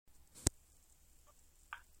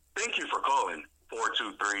colon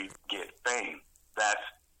 423 get fame. That's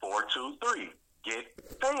 423 get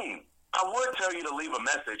fame. I would tell you to leave a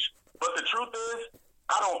message, but the truth is,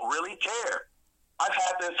 I don't really care. I've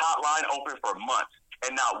had this hotline open for months,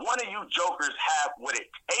 and not one of you jokers have what it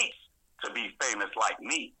takes to be famous like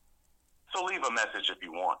me. So leave a message if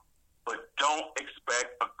you want, but don't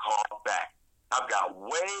expect a call back. I've got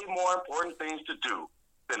way more important things to do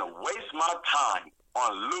than to waste my time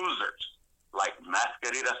on losers like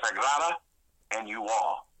Mascarita Sagrada and you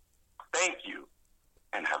all. Thank you,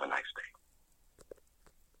 and have a nice day.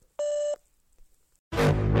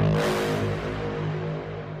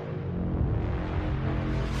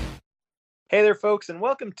 Hey there, folks, and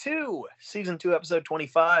welcome to Season 2, Episode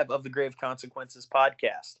 25 of the Grave Consequences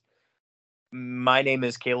podcast. My name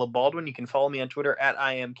is Caleb Baldwin. You can follow me on Twitter at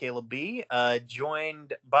IamCalebB,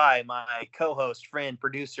 joined by my co-host, friend,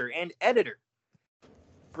 producer, and editor,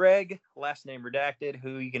 Greg, last name redacted,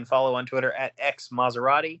 who you can follow on Twitter at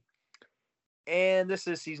XMaserati. And this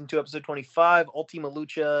is Season 2, Episode 25, Ultima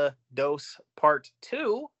Lucha Dos Part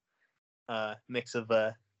 2. Mix of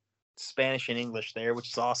Spanish and English there, which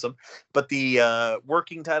is awesome. But the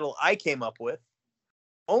working title I came up with,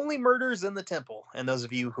 Only Murders in the Temple. And those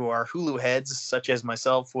of you who are Hulu heads, such as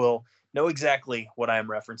myself, will know exactly what I'm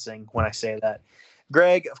referencing when I say that.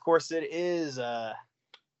 Greg, of course, it is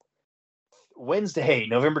Wednesday,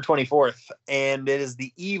 November 24th, and it is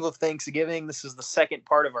the eve of Thanksgiving. This is the second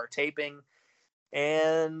part of our taping.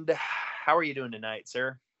 And how are you doing tonight,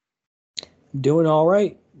 sir? Doing all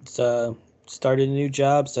right. It's started a new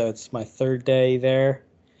job, so it's my third day there,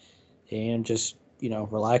 and just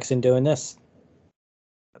relaxing doing this.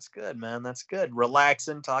 That's good, man. That's good.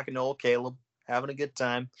 Relaxing, talking to old Caleb, having a good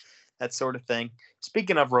time, that sort of thing.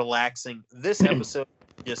 Speaking of relaxing, this episode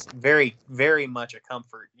is just very, very much a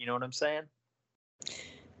comfort. You know what I'm saying?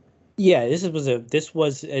 Yeah, this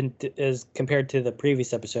was as compared to the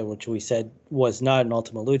previous episode, which we said was not an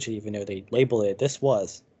Ultima Lucha, even though they labeled it. This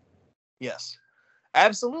was. Yes,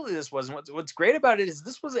 absolutely. This was. What's great about it is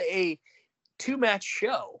this was a 2-match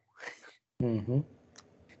show. Mm-hmm.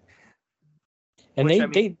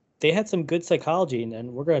 And they had some good psychology,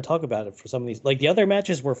 and we're going to talk about it for some of these. Like, the other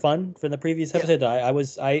matches were fun from the previous episode. Yeah.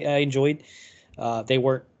 I enjoyed. They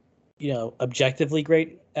weren't, objectively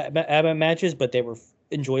great at matches, but they were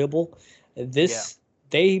enjoyable. This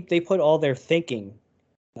they put all their thinking,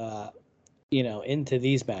 into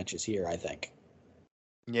these matches here, I think.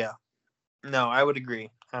 Yeah. No, I would agree.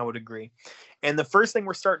 And the first thing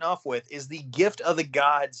we're starting off with is the Gift of the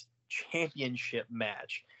Gods Championship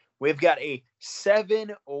match. We've got a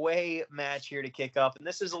 7-way match here to kick off, and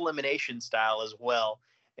this is elimination style as well.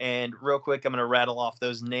 And real quick, I'm going to rattle off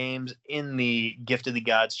those names in the Gift of the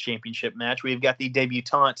Gods Championship match. We've got the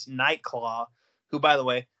debutante Nightclaw, who, by the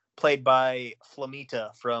way, played by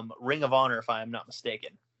Flamita from Ring of Honor, if I am not mistaken.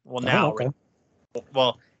 Well, now, okay.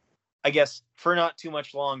 Well, I guess for not too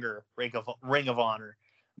much longer, Ring of Honor.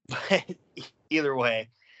 But either way,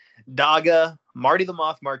 Daga, Marty the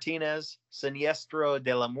Moth Martinez, Siniestro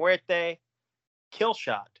de la Muerte,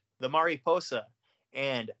 Killshot, the Mariposa,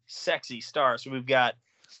 and Sexy Star. So we've got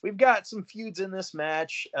some feuds in this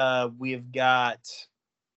match. We've got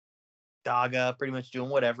Daga pretty much doing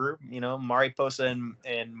whatever, Mariposa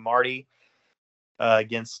and Marty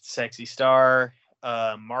against Sexy Star,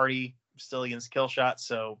 Marty still against Killshot.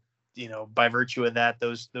 So, by virtue of that,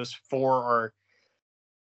 those four are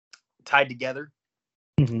tied together.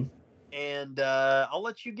 Mm-hmm. And I'll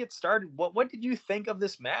let you get started. What did you think of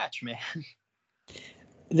this match, man?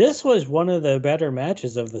 This was one of the better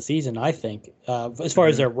matches of the season, I think, as far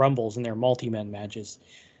as their rumbles and their multi-man matches.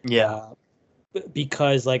 Yeah.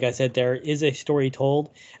 Because, like I said, there is a story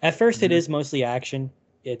told. At first, it is mostly action.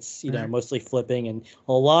 It's, mostly flipping and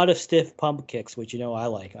a lot of stiff pump kicks, which, I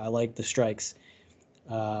like. I like the strikes.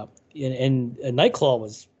 And Nightclaw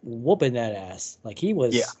was whooping that ass. Like, he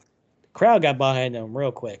was... Yeah. The crowd got behind him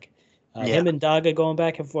real quick. Him and Daga going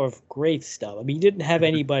back and forth, great stuff. I mean, you didn't have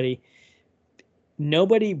anybody...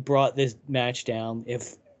 Nobody brought this match down.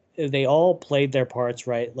 If they all played their parts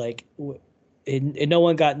right, like... And no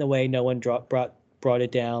one got in the way. No one brought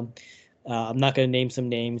it down. I'm not going to name some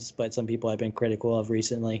names, but some people I've been critical of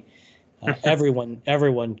recently.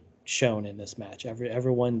 Everyone shone in this match.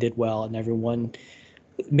 Everyone did well, and everyone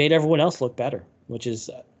made everyone else look better, which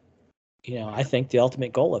is, I think the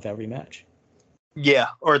ultimate goal of every match. Yeah,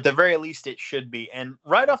 or at the very least it should be. And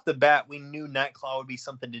right off the bat, we knew Nightclaw would be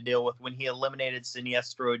something to deal with when he eliminated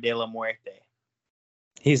Siniestro de la Muerte.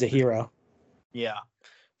 He's a hero. Yeah,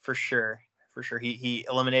 for sure. He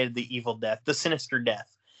eliminated the evil death, the sinister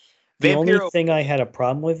death. The only thing I had a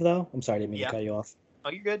problem with, though, I'm sorry, I didn't mean to cut you off. Oh,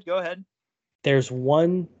 you're good. Go ahead. there's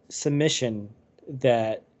one submission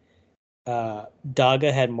that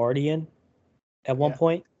Daga had Marty in at one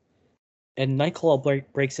point, and Nightclaw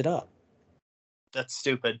breaks it up. That's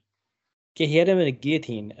stupid. Yeah, he had him in a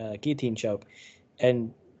guillotine choke,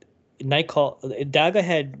 and Daga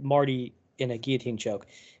had Marty in a guillotine choke,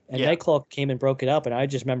 and Nightclaw came and broke it up, and I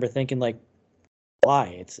just remember thinking, like, why?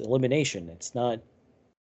 It's elimination. It's not.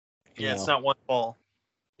 It's not one fall.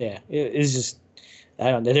 Yeah, it's just, I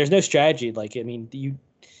don't know. There's no strategy. Like, I mean,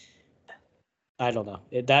 I don't know.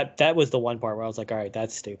 That was the one part where I was like, all right,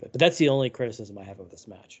 that's stupid. But that's the only criticism I have of this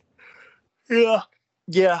match.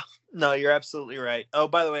 Yeah. No, you're absolutely right. Oh,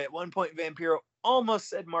 by the way, at one point, Vampiro almost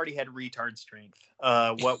said Marty had retard strength.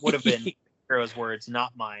 What would have been Vampiro's words,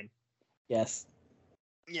 not mine. Yes.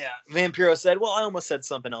 Yeah, Vampiro said, well, I almost said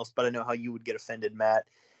something else, but I know how you would get offended, Matt.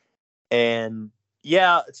 And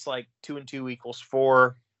yeah, it's like 2 and 2 equals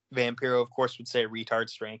 4. Vampiro, of course, would say retard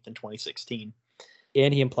strength in 2016.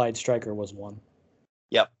 And he implied Stryker was 1.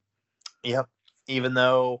 Yep. Even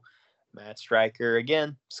though Matt Stryker,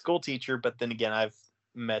 again, school teacher, but then again, I've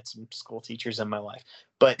met some school teachers in my life.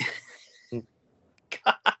 But,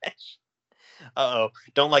 gosh. Uh-oh.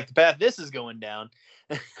 Don't like the path this is going down.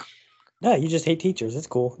 No, you just hate teachers. It's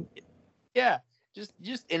cool. Yeah.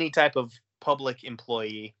 Just any type of public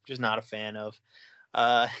employee. Just not a fan of.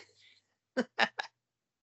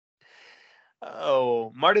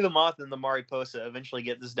 Marty the Moth and the Mariposa eventually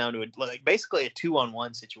get this down to basically a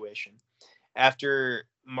 2-on-1 situation. After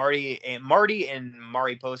Marty and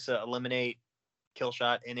Mariposa eliminate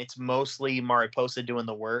Killshot, and it's mostly Mariposa doing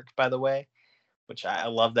the work, by the way, which I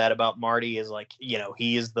love that about Marty is like,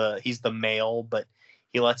 he's the male, but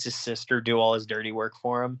he lets his sister do all his dirty work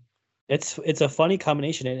for him. It's a funny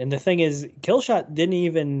combination, and the thing is, Killshot didn't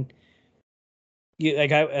even.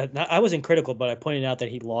 I wasn't critical, but I pointed out that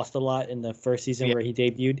he lost a lot in the first season where he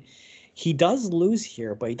debuted. He does lose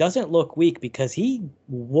here, but he doesn't look weak because he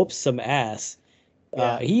whoops some ass.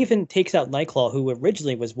 Yeah. He even takes out Nightclaw, who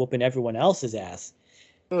originally was whooping everyone else's ass.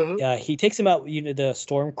 Mm-hmm. He takes him out, the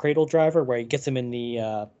Storm Cradle Driver, where he gets him in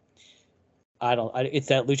the it's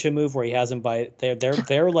that lucha move where he has him by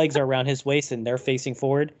their legs are around his waist and they're facing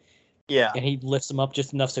forward. Yeah. And he lifts him up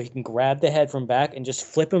just enough so he can grab the head from back and just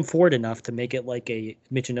flip him forward enough to make it like a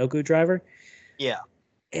Michinoku driver. Yeah.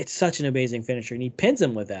 It's such an amazing finisher, and he pins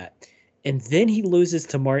him with that. And then he loses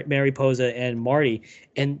to Mariposa and Marty.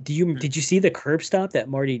 And did you see the curb stop that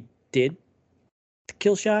Marty did to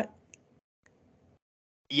Killshot?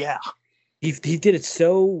 Yeah. He did it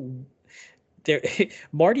so there.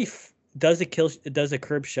 Marty does a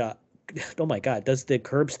curb shot. Oh my God! Does the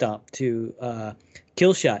curb stomp to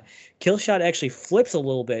Killshot? Killshot actually flips a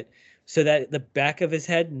little bit so that the back of his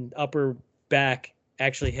head and upper back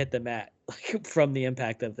actually hit the mat from the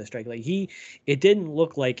impact of the strike. Like it didn't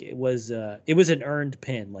look like it was an earned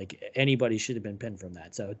pin. Like anybody should have been pinned from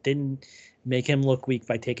that. So it didn't make him look weak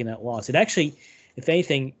by taking that loss. It actually, if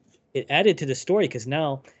anything, it added to the story because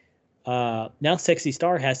now Sexy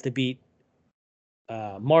Star has to beat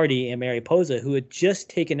Marty and Mariposa, who had just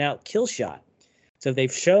taken out Killshot. So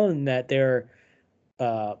they've shown that they're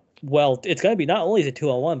it's going to be not only the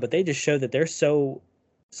 2-on-1, but they just show that they're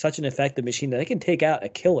such an effective machine that they can take out a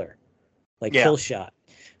killer like Killshot.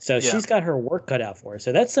 So she's got her work cut out for her.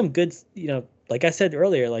 So that's some good, like I said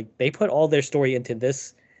earlier, like they put all their story into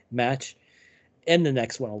this match and the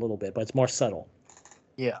next one a little bit, but it's more subtle.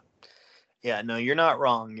 Yeah. Yeah, no, you're not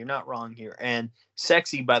wrong. You're not wrong here. And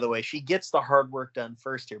Sexy, by the way, she gets the hard work done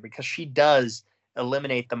first here because she does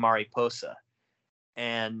eliminate the Mariposa.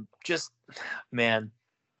 And just, man,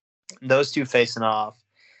 those two facing off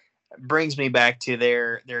brings me back to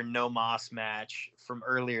their No Moss match from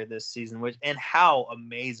earlier this season, and how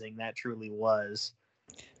amazing that truly was.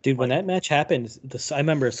 Dude, when that match happened, I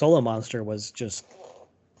remember Solo Monster was just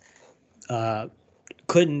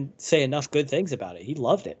couldn't say enough good things about it. He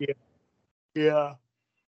loved it. Yeah.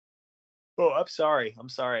 Oh, I'm sorry.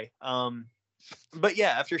 But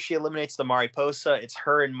yeah, after she eliminates the Mariposa, it's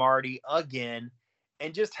her and Marty again.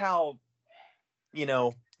 And just how,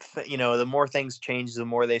 the more things change, the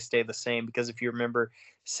more they stay the same. Because if you remember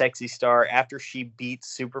Sexy Star, after she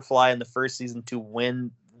beats Superfly in the first season to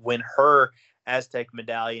win her Aztec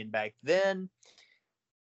medallion back then,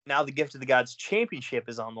 now the Gift of the Gods Championship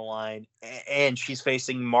is on the line, and she's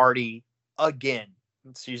facing Marty again.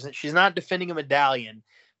 She's not defending a medallion.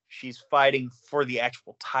 She's fighting for the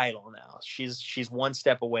actual title now. She's one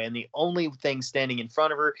step away, and the only thing standing in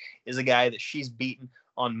front of her is a guy that she's beaten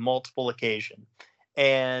on multiple occasions.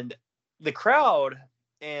 And the crowd,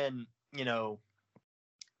 and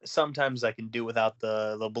sometimes I can do without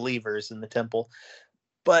the believers in the temple,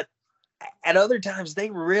 but at other times they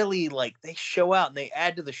really they show out and they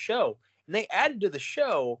add to the show. And they added to the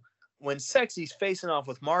show when Sexy's facing off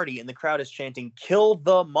with Marty and the crowd is chanting, "Kill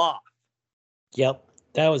the Moth." Yep.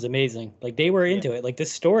 That was amazing. Like, they were into it. Like,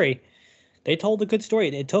 this story, they told a good story.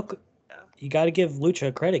 It took, you got to give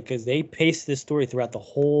Lucha credit because they paced this story throughout the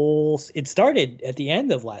whole, it started at the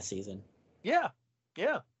end of last season. Yeah.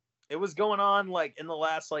 Yeah. It was going on in the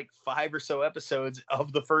last 5 or so episodes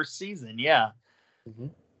of the first season. Yeah. Mm-hmm.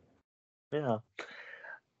 Yeah.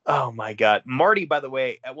 Oh my God. Marty, by the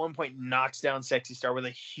way, at one point knocks down Sexy Star with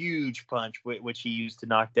a huge punch, which he used to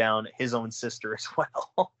knock down his own sister as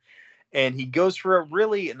well. And he goes for a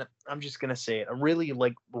really, and I'm just going to say it, a really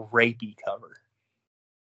rapey cover.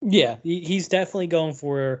 Yeah. He's definitely going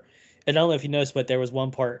for, and I don't know if you noticed, but there was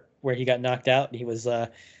one part where he got knocked out and he was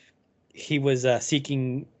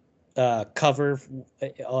seeking cover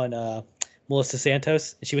on Melissa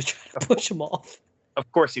Santos, and she was trying to push him off. Of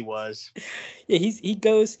course he was. Yeah, he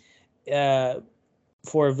goes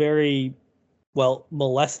for a very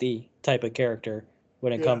molesty type of character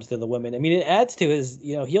when it comes to the women. I mean, it adds to his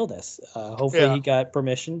heelness. Hopefully he got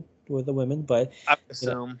permission with the women, but I would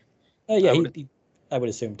assume. I would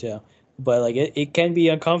assume too. But it can be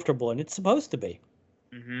uncomfortable, and it's supposed to be.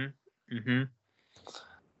 Mm-hmm. Mm-hmm.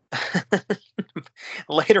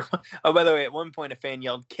 Later, by the way, at one point a fan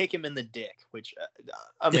yelled, "Kick him in the dick," which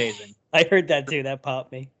amazing. I heard that too. That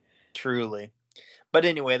popped me. Truly. But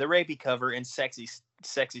anyway, the rapey cover and Sexy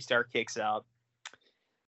Star kicks out.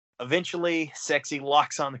 Eventually, Sexy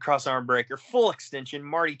locks on the cross-arm breaker, full extension.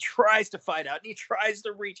 Marty tries to fight out, and he tries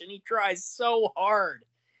to reach, and he tries so hard.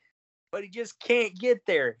 But he just can't get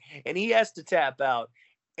there, and he has to tap out.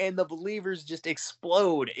 And the believers just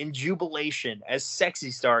explode in jubilation as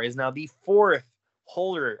Sexy Star is now the 4th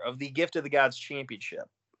holder of the Gift of the Gods Championship.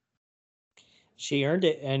 She earned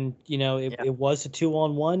it, and it was a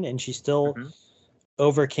 2-on-1, and she still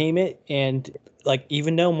overcame it. And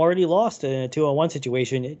even though Marty lost in a 2-on-1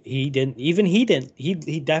 situation, he didn't.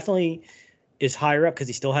 He definitely is higher up because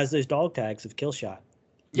he still has those dog tags of kill shot.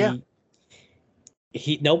 Yeah.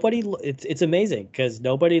 It's amazing because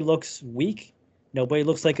nobody looks weak. Nobody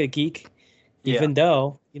looks like a geek, even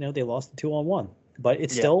though they lost the 2-on-1. But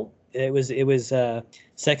it's still it was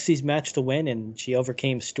Sexy's match to win, and she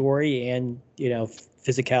overcame story and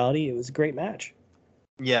physicality. It was a great match.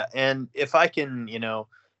 Yeah, and if I can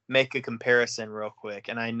make a comparison real quick,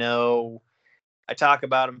 and I know I talk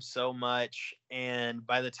about him so much, and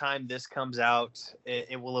by the time this comes out,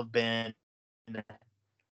 it will have been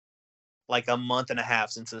a month and a half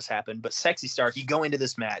since this happened. But Sexy Star, you go into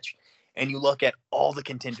this match and you look at all the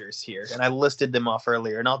contenders here, and I listed them off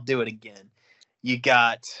earlier, and I'll do it again. You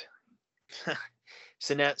got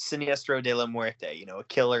Siniestro de la Muerte, a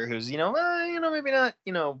killer who's, maybe not,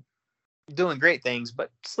 doing great things,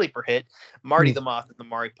 but sleeper hit. Marty the Moth and the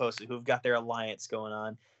Mariposa, who've got their alliance going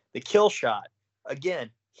on. The Kill Shot, again,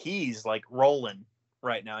 he's rolling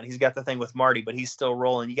right now, and he's got the thing with Marty, but he's still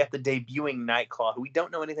rolling. You got the debuting Nightclaw, who we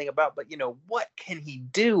don't know anything about, but what can he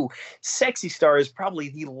do? Sexy Star is probably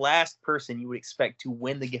the last person you would expect to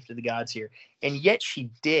win the Gift of the Gods here, and yet she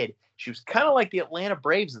did. She was kind of like the Atlanta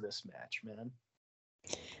Braves of this match, man.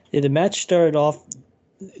 Yeah, the match started off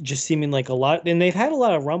just seeming like a lot, and they've had a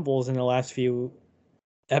lot of rumbles in the last few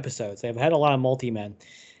episodes. They've had a lot of multi-men,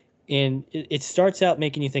 and it starts out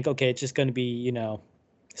making you think, okay, it's just going to be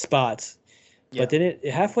spots. Yeah. But then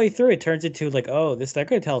halfway through, it turns into they're going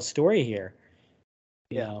to tell a story here.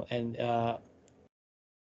 And I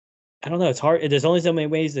don't know. It's hard. There's only so many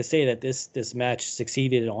ways to say that this match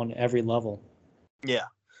succeeded on every level. Yeah.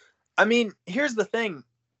 I mean, here's the thing.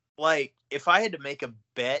 If I had to make a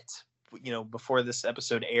bet, before this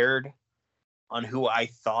episode aired on who I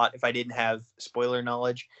thought, if I didn't have spoiler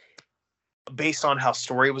knowledge, based on how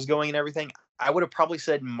story was going and everything, I would have probably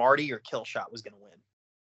said Marty or Killshot was going to win.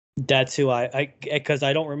 That's who I because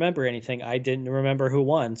I don't remember anything. I didn't remember who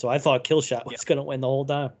won, so I thought Killshot was going to win the whole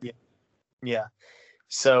time. Yeah.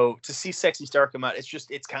 So to see Sexy Star come out,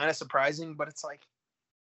 it's kind of surprising, but it's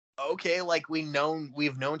okay, we've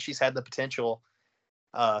known she's had the potential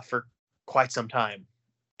for quite some time,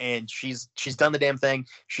 and she's done the damn thing.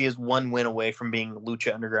 She is one win away from being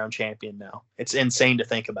Lucha Underground champion now. It's insane to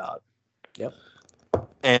think about. Yep.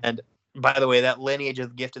 And by the way, that lineage of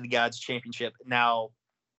the Gift of the Gods championship now.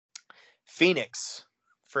 Phoenix,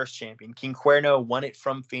 first champion. King Cuerno won it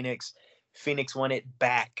from Phoenix. Phoenix won it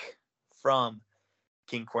back from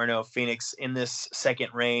King Cuerno. Phoenix, in this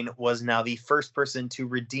second reign, was now the first person to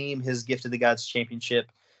redeem his Gift of the Gods championship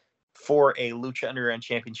for a Lucha Underground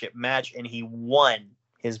championship match, and he won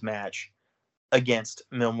his match against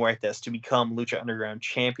Mil Muertes to become Lucha Underground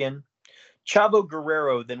champion. Chavo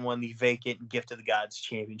Guerrero then won the vacant Gift of the Gods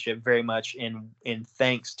championship, very much in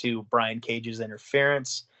thanks to Brian Cage's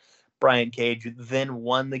interference. Brian Cage then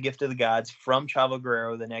won the Gift of the Gods from Chavo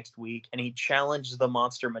Guerrero the next week, and he challenged the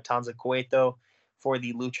monster Matanza Cueto for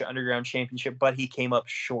the Lucha Underground Championship, but he came up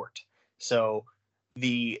short. So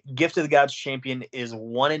the Gift of the Gods champion is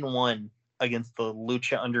 1-1 against the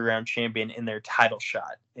Lucha Underground champion in their title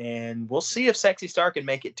shot. And we'll see if Sexy Star can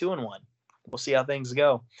make it 2-1. We'll see how things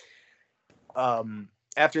go.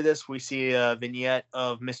 After this, we see a vignette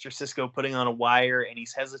of Mr. Cisco putting on a wire, and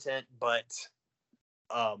he's hesitant, but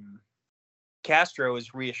Castro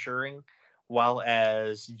is reassuring, while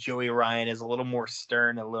as Joey Ryan is a little more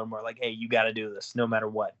stern, a little more like, hey, you got to do this no matter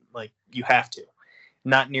what. Like, you have to.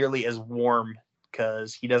 Not nearly as warm,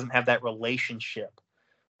 because he doesn't have that relationship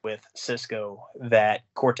with Cisco that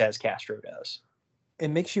Cortez Castro does. It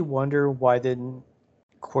makes you wonder, why didn't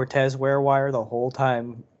Cortez wear a wire the whole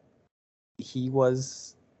time he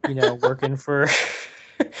was, working for...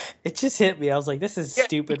 It just hit me. I was like, this is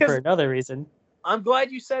stupid for another reason. I'm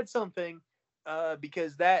glad you said something,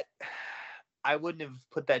 because that... I wouldn't have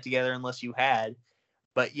put that together unless you had.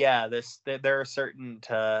 But yeah, there are certain...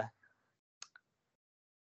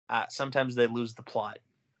 sometimes they lose the plot.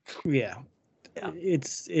 Yeah.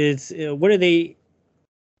 It's what are they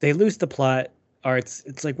lose the plot, or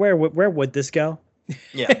it's like, where would this go?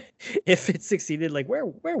 Yeah. If it succeeded, like where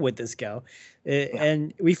would this go?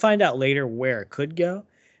 And we find out later where it could go,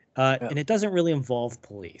 and it doesn't really involve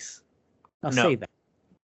police. I'll say that.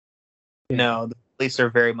 No, the police are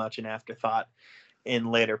very much an afterthought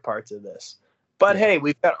in later parts of this. But hey,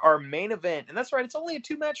 we've got our main event, and that's right, it's only a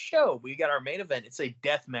 2-match show. We got our main event. It's a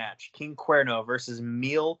death match. King Cuerno versus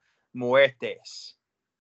Mil Muertes.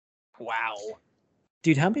 Wow.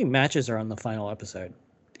 Dude, how many matches are on the final episode?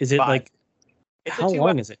 Is it 5. like... How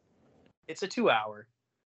long is it? It's a 2-hour.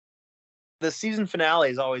 The season finale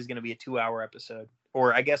is always going to be a 2-hour episode.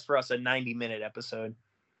 Or I guess for us, a 90-minute episode.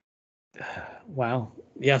 Wow.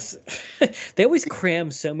 Yes. They always cram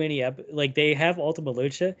so many like they have Ultima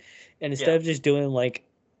Lucha, and instead of just doing like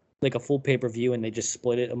a full pay-per-view and they just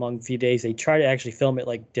split it among a few days, they try to actually film it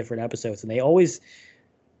like different episodes, and they always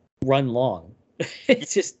run long.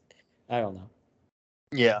 It's just, I don't know.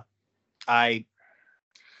 Yeah. I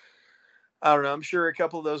don't know. I'm sure a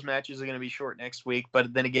couple of those matches are going to be short next week,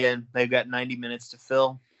 but then again, they've got 90 minutes to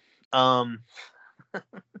fill.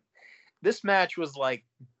 This match was like,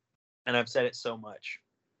 and I've said it so much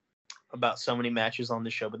about so many matches on the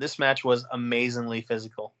show, but this match was amazingly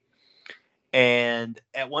physical. And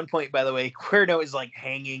at one point, by the way, Cuerno is like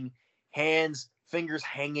hanging, hands, fingers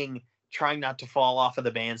hanging, trying not to fall off of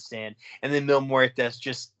the bandstand. And then Mil Muertes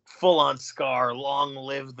just full on Scar, long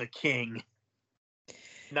live the king.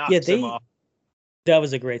 Knocks him off. That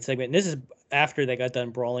was a great segment. And this is after they got done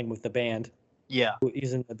brawling with the band. Yeah.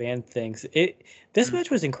 Using the band things. This match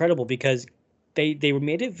was incredible because they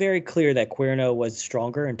made it very clear that Cuerno was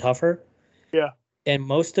stronger and tougher. Yeah. And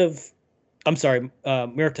Mil.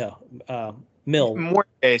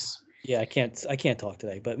 Muertes. Yeah, I can't talk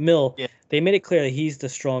today. But Mil, they made it clear that he's the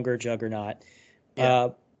stronger juggernaut. Yeah.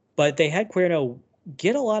 But they had Cuerno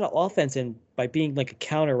get a lot of offense in by being like a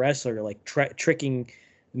counter wrestler, like tricking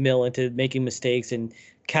Mil into making mistakes and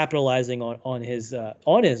capitalizing on his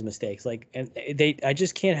mistakes. Like, and I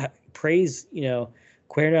just can't praise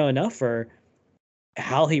Cuerno enough for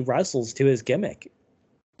how he wrestles to his gimmick.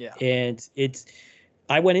 Yeah. And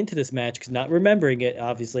I went into this match not remembering it,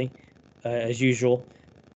 obviously, as usual,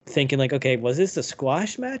 thinking like, okay, was this a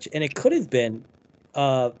squash match? And it could have been,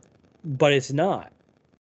 but it's not.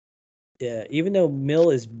 Yeah, even though Mil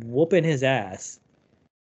is whooping his ass.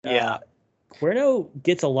 Yeah. Cuerno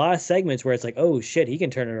gets a lot of segments where it's like, oh shit, he can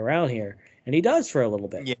turn it around here. And he does for a little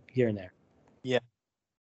bit here and there. Yeah.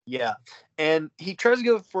 Yeah. And he tries to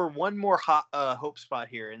go for one more hope spot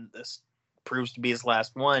here, and this proves to be his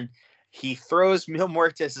last one. He throws Mil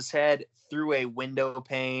Muertes' head through a window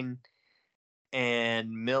pane,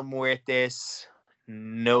 and Mil Muertes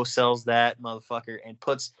no-sells that motherfucker and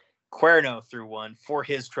puts Cuerno through one for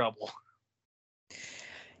his trouble.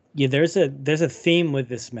 Yeah, there's a theme with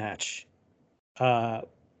this match.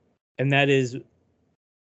 And that is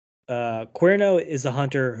Cuerno is a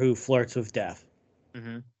hunter who flirts with death.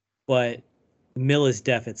 Mm-hmm. But Mil is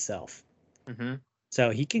death itself. Mm-hmm. So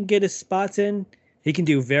he can get his spots in. He can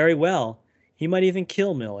do very well. He might even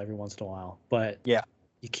kill Mil every once in a while. But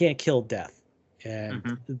you can't kill death.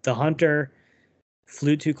 And the hunter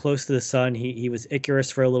flew too close to the sun. He was Icarus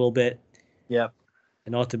for a little bit. Yep.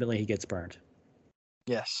 And ultimately he gets burned.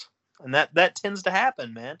 Yes. And that tends to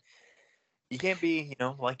happen, man. You can't be,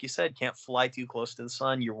 like you said, can't fly too close to the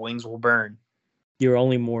sun. Your wings will burn. you're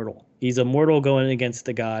only mortal. He's a mortal going against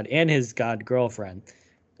the god and his god girlfriend.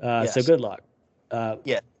 Yes. So good luck.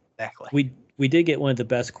 Yeah, exactly. We did get one of the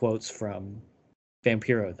best quotes from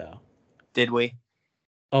Vampiro, though. Did we?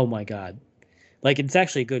 Oh my god. Like, it's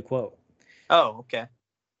actually a good quote. Oh, okay.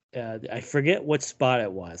 I forget what spot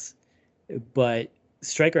it was, but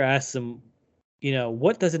Stryker asks him,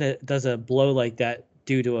 what does a blow like that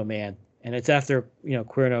do to a man? And it's after,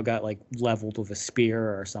 Cuerno got like leveled with a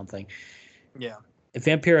spear or something. Yeah. And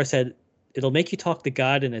Vampiro said, it'll make you talk to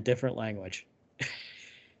God in a different language.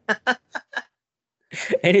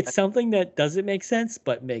 And it's something that doesn't make sense,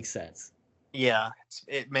 but makes sense. Yeah,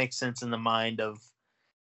 it makes sense in the mind of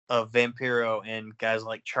Vampiro and guys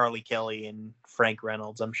like Charlie Kelly and Frank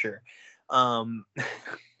Reynolds, I'm sure.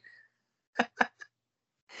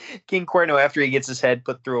 King Cuerno, after he gets his head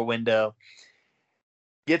put through a window,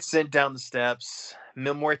 gets sent down the steps.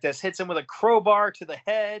 Mil Muertes hits him with a crowbar to the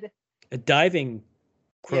head. A diving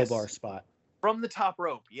crowbar spot. From the top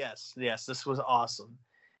rope. Yes, this was awesome.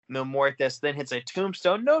 Mil Muertes then hits a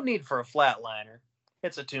tombstone. No need for a flatliner.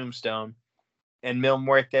 Hits a tombstone. And Mil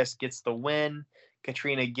Muertes gets the win.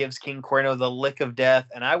 Catrina gives King Cuerno the lick of death.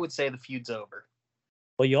 And I would say the feud's over.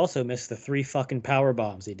 Well, you also missed the 3 fucking power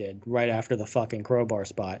bombs he did right after the fucking crowbar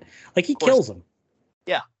spot. Like, he kills him.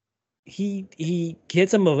 Yeah. He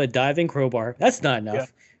hits him with a diving crowbar. That's not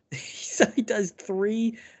enough. Yeah. So he does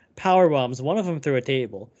 3 power bombs, one of them through a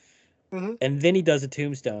table. Mm-hmm. And then he does a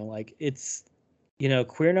tombstone. Like, it's,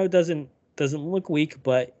 Cuerno doesn't look weak,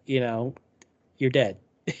 but, you're dead.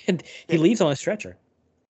 And he leaves on a stretcher.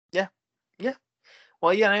 Yeah. Yeah.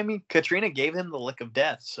 Well, yeah, I mean, Catrina gave him the lick of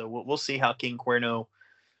death. So we'll see how King Cuerno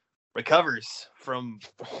recovers from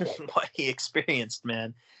what he experienced,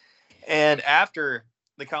 man. And after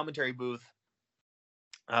the commentary booth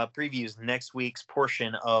previews next week's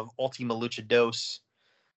portion of Ultima Lucha Dos,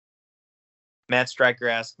 Matt Stryker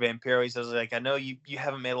asked Vampiro, he says, like, I know you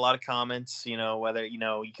haven't made a lot of comments, whether, you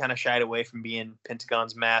kind of shied away from being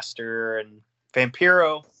Pentagon's master. And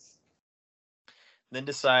Vampiro then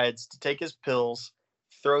decides to take his pills,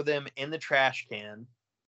 throw them in the trash can.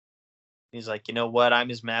 He's like, you know what? I'm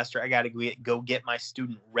his master. I got to go get my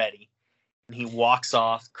student ready. And he walks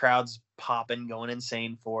off. Crowd's popping, going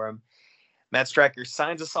insane for him. Matt Stryker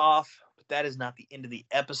signs us off, but that is not the end of the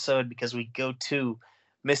episode because we go to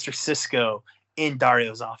Mr. Cisco in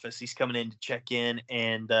Dario's office. He's coming in to check in,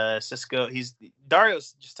 and Dario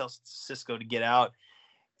just tells Cisco to get out,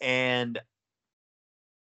 and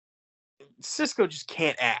Cisco just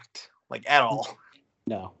can't act, like, at all.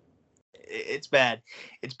 No. It's bad.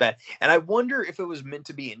 It's bad. And I wonder if it was meant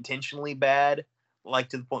to be intentionally bad, like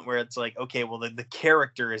to the point where it's like, okay, well, the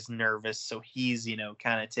character is nervous, so he's,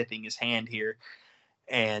 kind of tipping his hand here.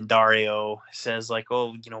 And Dario says, like,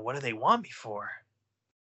 oh, what do they want me for?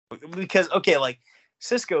 Because, okay, like,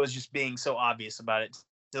 Cisco is just being so obvious about it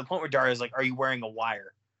to the point where Dario's like, are you wearing a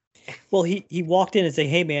wire? Well, he walked in and said,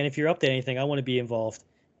 hey, man, if you're up to anything, I want to be involved.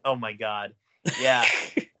 Oh, my God. Yeah.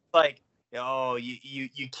 Like, oh,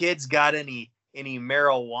 you kids got any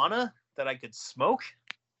marijuana that I could smoke?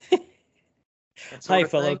 Hi,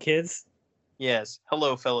 fellow kids. Yes.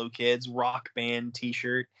 Hello, fellow kids. Rock band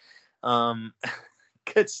t-shirt.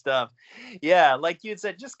 Good stuff. Yeah, like you had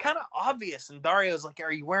said, just kind of obvious. And Dario's like,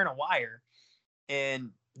 are you wearing a wire? And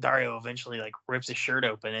Dario eventually, like, rips his shirt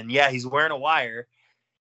open. And, yeah, he's wearing a wire.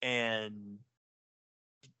 And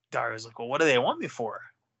Dario's like, well, what do they want me for?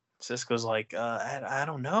 Cisco's like, I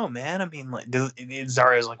don't know, man. I mean, like,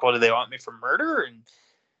 Dario's like, what, do they want me for murder? And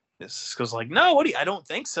Cisco's like, no, I don't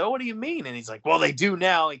think so. What do you mean? And he's like, well, they do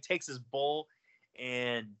now. He takes his bull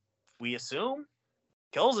and we assume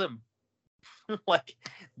kills him. Like,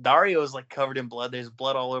 Dario's like covered in blood. There's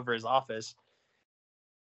blood all over his office.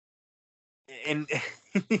 And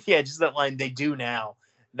yeah, just that line, they do now.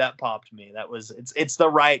 That popped me. It's the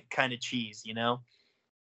right kind of cheese,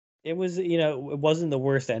 It was, it wasn't the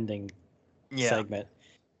worst ending segment.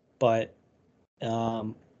 But I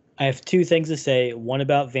have 2 things to say. One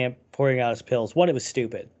about Vamp pouring out his pills. One, it was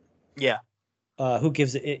stupid. Yeah. Who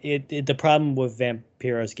gives it? The problem with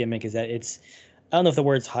Vampiro's gimmick is that it's, I don't know if the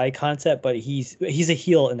word's high concept, but he's a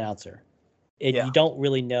heel announcer. You don't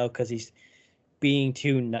really know because he's being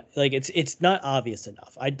too, like, it's not obvious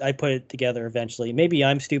enough. I put it together eventually. Maybe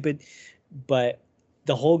I'm stupid, but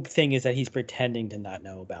the whole thing is that he's pretending to not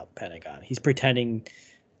know about Pentagon. He's pretending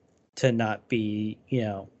to not be,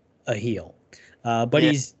 a heel. But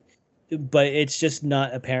it's just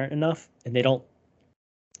not apparent enough. And they don't,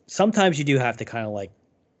 sometimes you do have to kind of like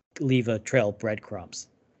leave a trail of breadcrumbs.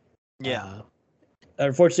 Yeah.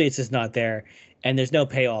 Unfortunately, it's just not there, and there's no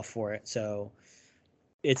payoff for it. So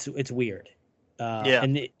it's weird.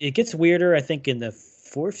 And it gets weirder, I think, in the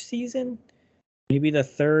 4th season, maybe the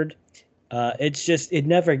 3rd. It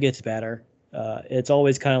never gets better. It's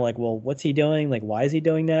always kind of like, well, what's he doing? Like, why is he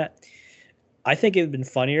doing that? I think it would have been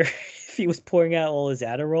funnier if he was pouring out all his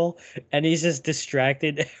Adderall and he's just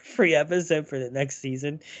distracted every episode for the next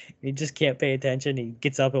season. He just can't pay attention. He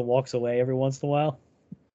gets up and walks away every once in a while.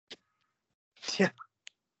 Yeah.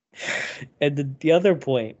 And the other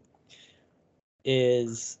point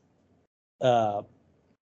is, I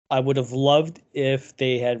would have loved if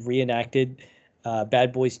they had reenacted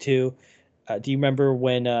Bad Boys 2. Do you remember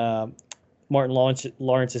when Martin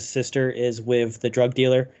Lawrence's sister is with the drug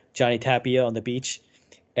dealer, Johnny Tapia, on the beach?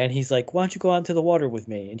 And he's like, why don't you go out into the water with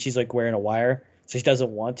me? And she's like wearing a wire, so she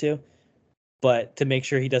doesn't want to. But to make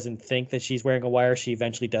sure he doesn't think that she's wearing a wire, she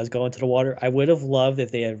eventually does go into the water. I would have loved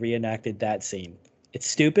if they had reenacted that scene. It's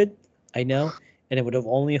stupid, I know, and it would have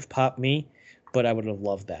only have popped me, but I would have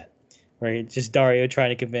loved that. Right? Just Dario trying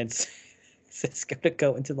to convince Cisco to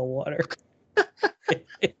go into the water.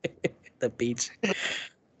 The beach.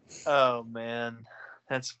 Oh, man.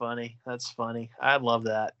 That's funny. I love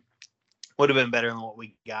that. Would have been better than what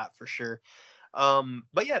we got for sure.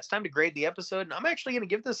 But yeah, it's time to grade the episode, and I'm actually going to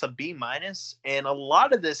give this a B-, and a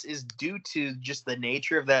lot of this is due to just the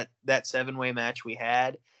nature of that 7-way match we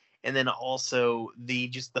had, and then also the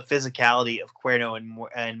physicality of Cuerno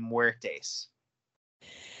and Muertes.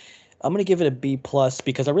 I'm going to give it a B+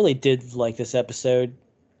 because I really did like this episode.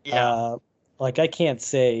 Yeah. I can't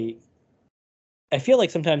say. I feel like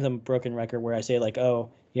sometimes I'm a broken record where I say like, oh,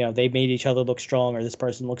 they made each other look strong, or this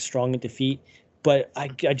person looks strong in defeat. But I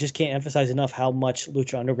just can't emphasize enough how much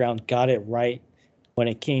Lucha Underground got it right when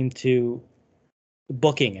it came to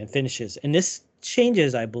booking and finishes. And this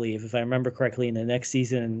changes, I believe, if I remember correctly, in the next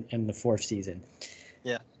season and the 4th season.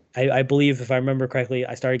 Yeah. I believe, if I remember correctly,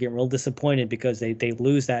 I started getting real disappointed because they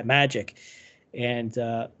lose that magic. And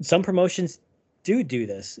some promotions do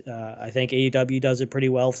this. I think AEW does it pretty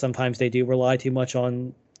well. Sometimes they do rely too much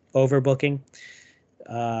on overbooking,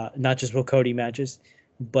 not just with Cody matches.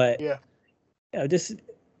 But yeah. This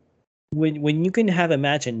when you can have a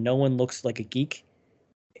match and no one looks like a geek,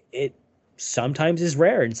 it sometimes is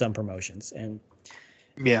rare in some promotions. And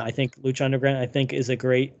yeah, I think Lucha Underground is a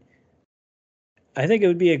great. I think it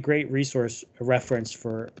would be a great resource, a reference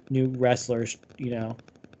for new wrestlers, or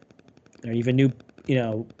even new,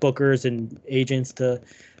 bookers and agents to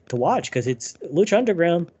watch, because it's Lucha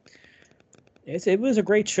Underground. It was a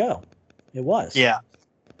great show. It was. Yeah.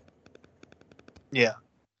 Yeah.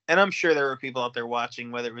 And I'm sure there were people out there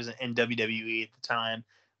watching, whether it was in WWE at the time,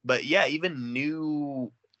 but yeah, even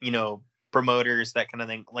new, promoters, that kind of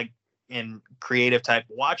thing, like in creative type,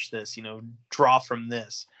 watch this, draw from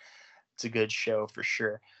this. It's a good show for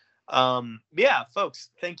sure. Yeah, folks,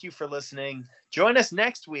 thank you for listening. Join us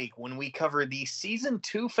next week when we cover the season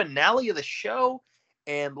 2 finale of the show.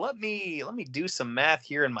 And let me do some math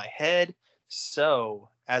here in my head. So,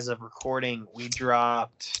 as of recording, we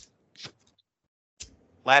dropped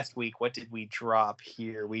last week. What did we drop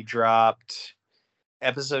here? We dropped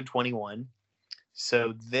episode 21.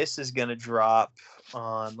 So this is going to drop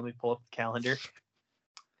on, let me pull up the calendar.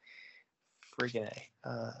 Freaking A.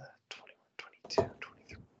 21, 22,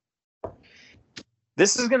 23.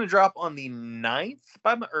 This is going to drop on the 9th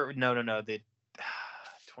the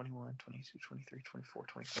 21, 22, 23, 24,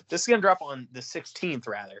 25. This is going to drop on the 16th,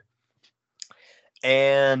 rather.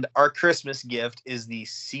 And our Christmas gift is the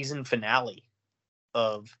season finale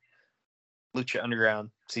of Lucha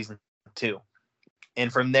Underground season 2.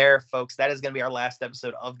 And from there, folks, that is going to be our last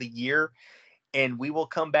episode of the year. And we will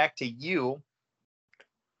come back to you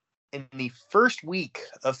in the first week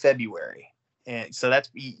of February. And so that's,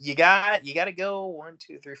 you got to go 1,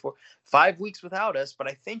 2, 3, 4, 5 weeks without us, but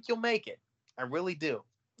I think you'll make it. I really do.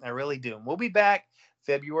 And we'll be back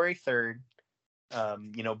February 3rd,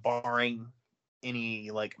 barring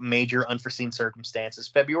any like major unforeseen circumstances.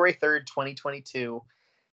 February 3rd, 2022.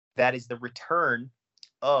 That is the return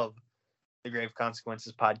of the Grave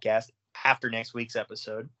Consequences podcast after next week's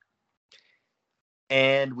episode.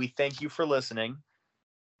 And we thank you for listening.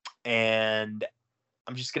 And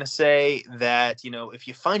I'm just going to say that, if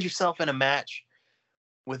you find yourself in a match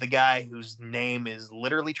with a guy whose name is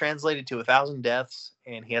literally translated to 1,000 deaths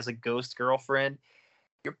and he has a ghost girlfriend,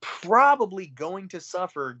 you're probably going to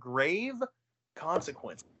suffer grave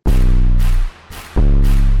consequences.